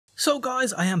So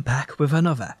guys, I am back with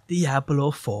another Diablo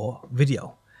 4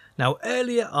 video. Now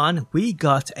earlier on we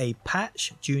got a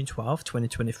patch, June 12,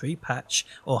 2023 patch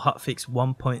or hotfix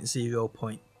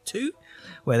 1.0.2,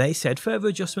 where they said further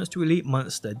adjustments to elite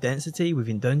monster density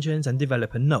within dungeons and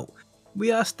developer note.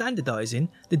 We are standardizing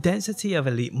the density of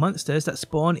elite monsters that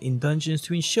spawn in dungeons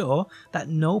to ensure that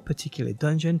no particular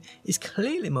dungeon is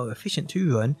clearly more efficient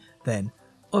to run than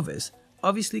others.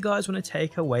 Obviously guys, want to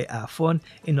take away our fun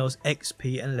in those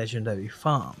XP and legendary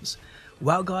farms.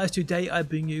 Well guys, today I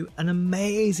bring you an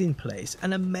amazing place,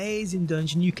 an amazing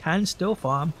dungeon you can still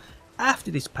farm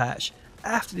after this patch,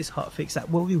 after this hotfix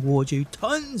that will reward you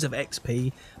tons of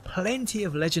XP, plenty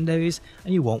of legendaries,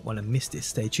 and you won't want to miss this.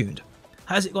 Stay tuned.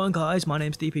 How's it going guys? My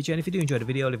name's DPJ, and if you do enjoy the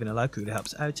video, leaving a like really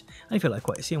helps out, and if you like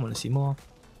what you see and want to see more,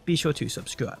 be sure to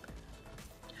subscribe.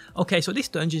 Okay, so this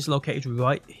dungeon is located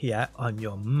right here on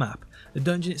your map. The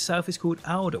dungeon itself is called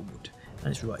Alderwood, and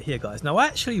it's right here guys. Now I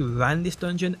actually ran this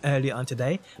dungeon earlier on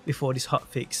today before this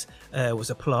hotfix was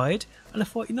applied, and I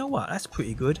thought, you know what, that's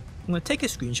pretty good. I'm going to take a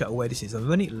screenshot of where this is. I'll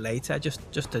run it later just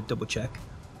to double check.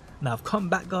 Now I've come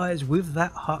back guys with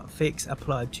that hotfix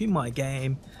applied to my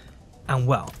game, and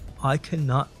well, I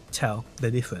cannot tell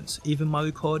the difference. Even my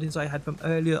recordings I had from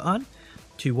earlier on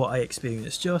to what I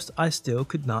experienced I still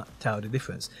could not tell the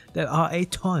difference. There are a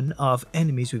ton of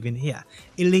enemies within here.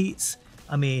 Elites,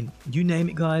 I mean, you name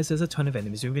it guys, there's a ton of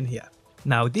enemies within here.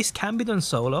 Now this can be done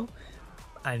solo,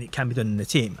 and it can be done in a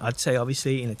team. I'd say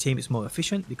obviously in a team it's more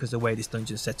efficient because of the way this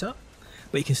dungeon is set up,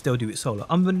 but you can still do it solo.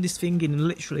 I'm running this thing in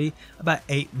literally about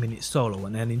 8 minutes solo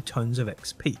and earning tons of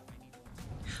XP.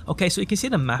 Okay, so you can see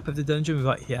the map of the dungeon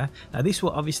right here. Now this will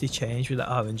obviously change with the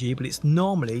RNG, but it's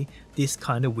normally this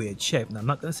kind of weird shape. Now I'm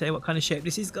not going to say what kind of shape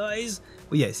this is guys,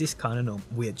 but yeah, it's this kind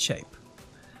of weird shape.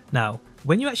 Now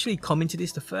when you actually come into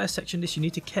this, the first section of this, you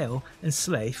need to kill and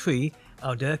slay 3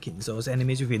 Alderkins, those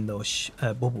enemies within those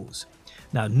bubbles.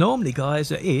 Now normally guys,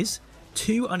 there is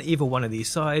 2 on either one of these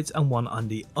sides and 1 on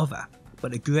the other,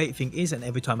 but the great thing is, and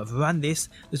every time I've ran this,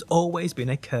 there's always been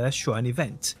a cursed shrine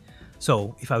event.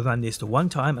 So if I run this to one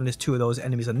time and there's 2 of those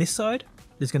enemies on this side,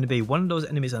 there's going to be 1 of those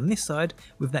enemies on this side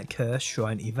with that cursed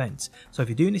shrine event. So if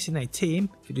you're doing this in a team,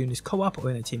 if you're doing this co-op or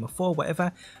in a team of 4,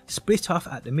 whatever, split off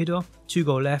at the middle, 2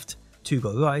 go left, 2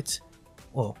 go right,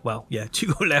 or well, yeah,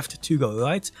 2 go left, 2 go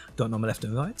right, don't know my left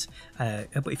and right,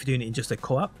 but if you're doing it in just a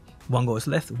co-op, 1 goes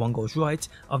left, 1 goes right,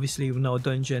 obviously with no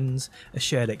dungeons, a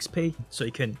shared XP, so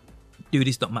you can do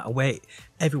this no matter where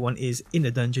everyone is in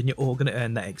the dungeon, you're all going to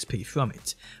earn that XP from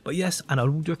it. But yes, and I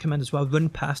would recommend as well, run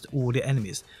past all the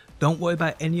enemies. Don't worry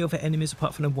about any other enemies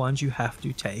apart from the ones you have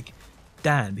to take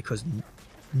down, because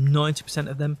 90%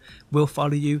 of them will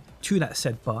follow you to that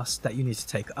said boss that you need to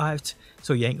take out,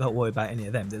 so you ain't got to worry about any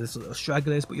of them. There's little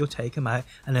stragglers, but you'll take them out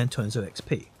and earn tons of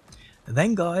XP. And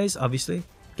then guys, obviously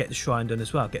get the shrine done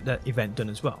as well, get the event done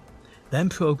as well. Then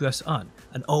progress on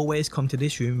and always come to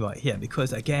this room right here,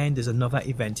 because again there's another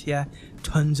event here,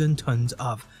 tons and tons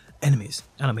of enemies,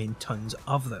 and I mean tons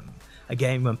of them.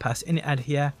 Again, run past any ad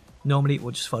here, normally it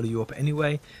will just follow you up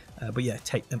anyway, but yeah,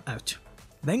 take them out.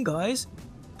 Then guys,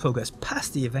 progress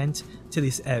past the event to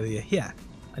this area here,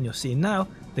 and you'll see now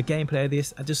the gameplay of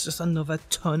this, and there's just another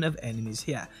ton of enemies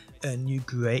here, earn you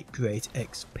great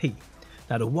XP.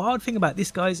 Now the wild thing about this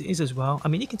guys is as well, I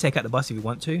mean you can take out the boss if you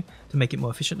want to make it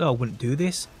more efficient, though I wouldn't do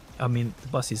this. I mean the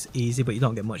boss is easy, but you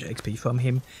don't get much XP from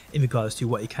him in regards to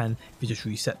what you can if you just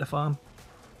reset the farm.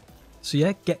 So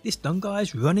yeah, get this done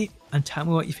guys, run it and tell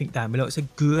me what you think down below. It's a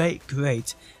great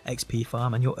XP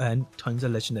farm, and you'll earn tons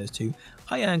of legendaries too.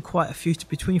 I earn quite a few,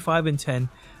 between 5 and 10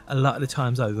 a lot of the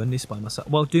times I run this by myself.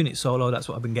 Well, doing it solo, that's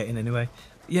what I've been getting anyway.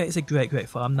 Yeah, it's a great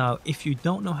farm. Now if you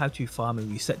don't know how to farm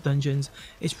and reset dungeons,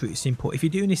 it's pretty simple. If you're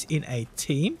doing this in a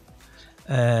team,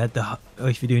 or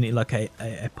if you're doing it like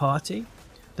a party,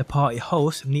 the party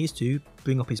host needs to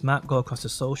bring up his map, go across the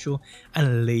social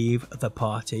and leave the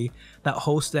party. That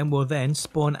host then will then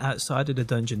spawn outside of the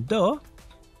dungeon door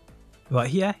right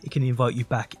here. He can invite you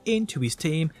back into his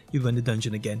team, you run the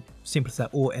dungeon again. Simple as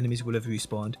that, all enemies will have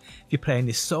respawned. If you're playing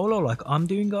this solo like I'm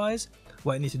doing guys,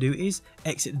 what you need to do is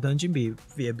exit the dungeon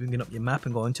via bringing up your map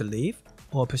and going to leave,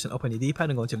 or pressing up on your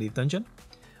D-pad and going to leave dungeon.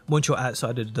 Once you're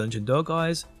outside of the dungeon door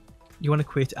guys, you want to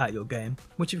quit out your game.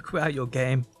 Once you've quit out your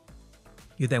game,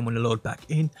 you then want to load back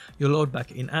in. You'll load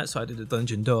back in outside of the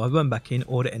dungeon door, run back in,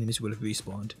 all the enemies will have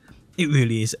respawned. It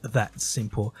really is that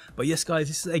simple. But yes guys,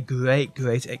 this is a great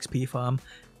XP farm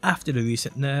after the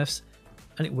recent nerfs,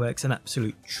 and it works an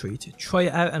absolute treat. Try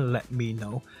it out and let me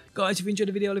know. Guys, if you enjoyed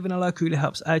the video, leaving a like really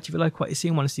helps out. If you like what you see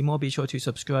and want to see more, be sure to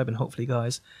subscribe, and hopefully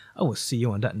guys, I will see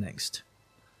you on that next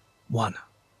one.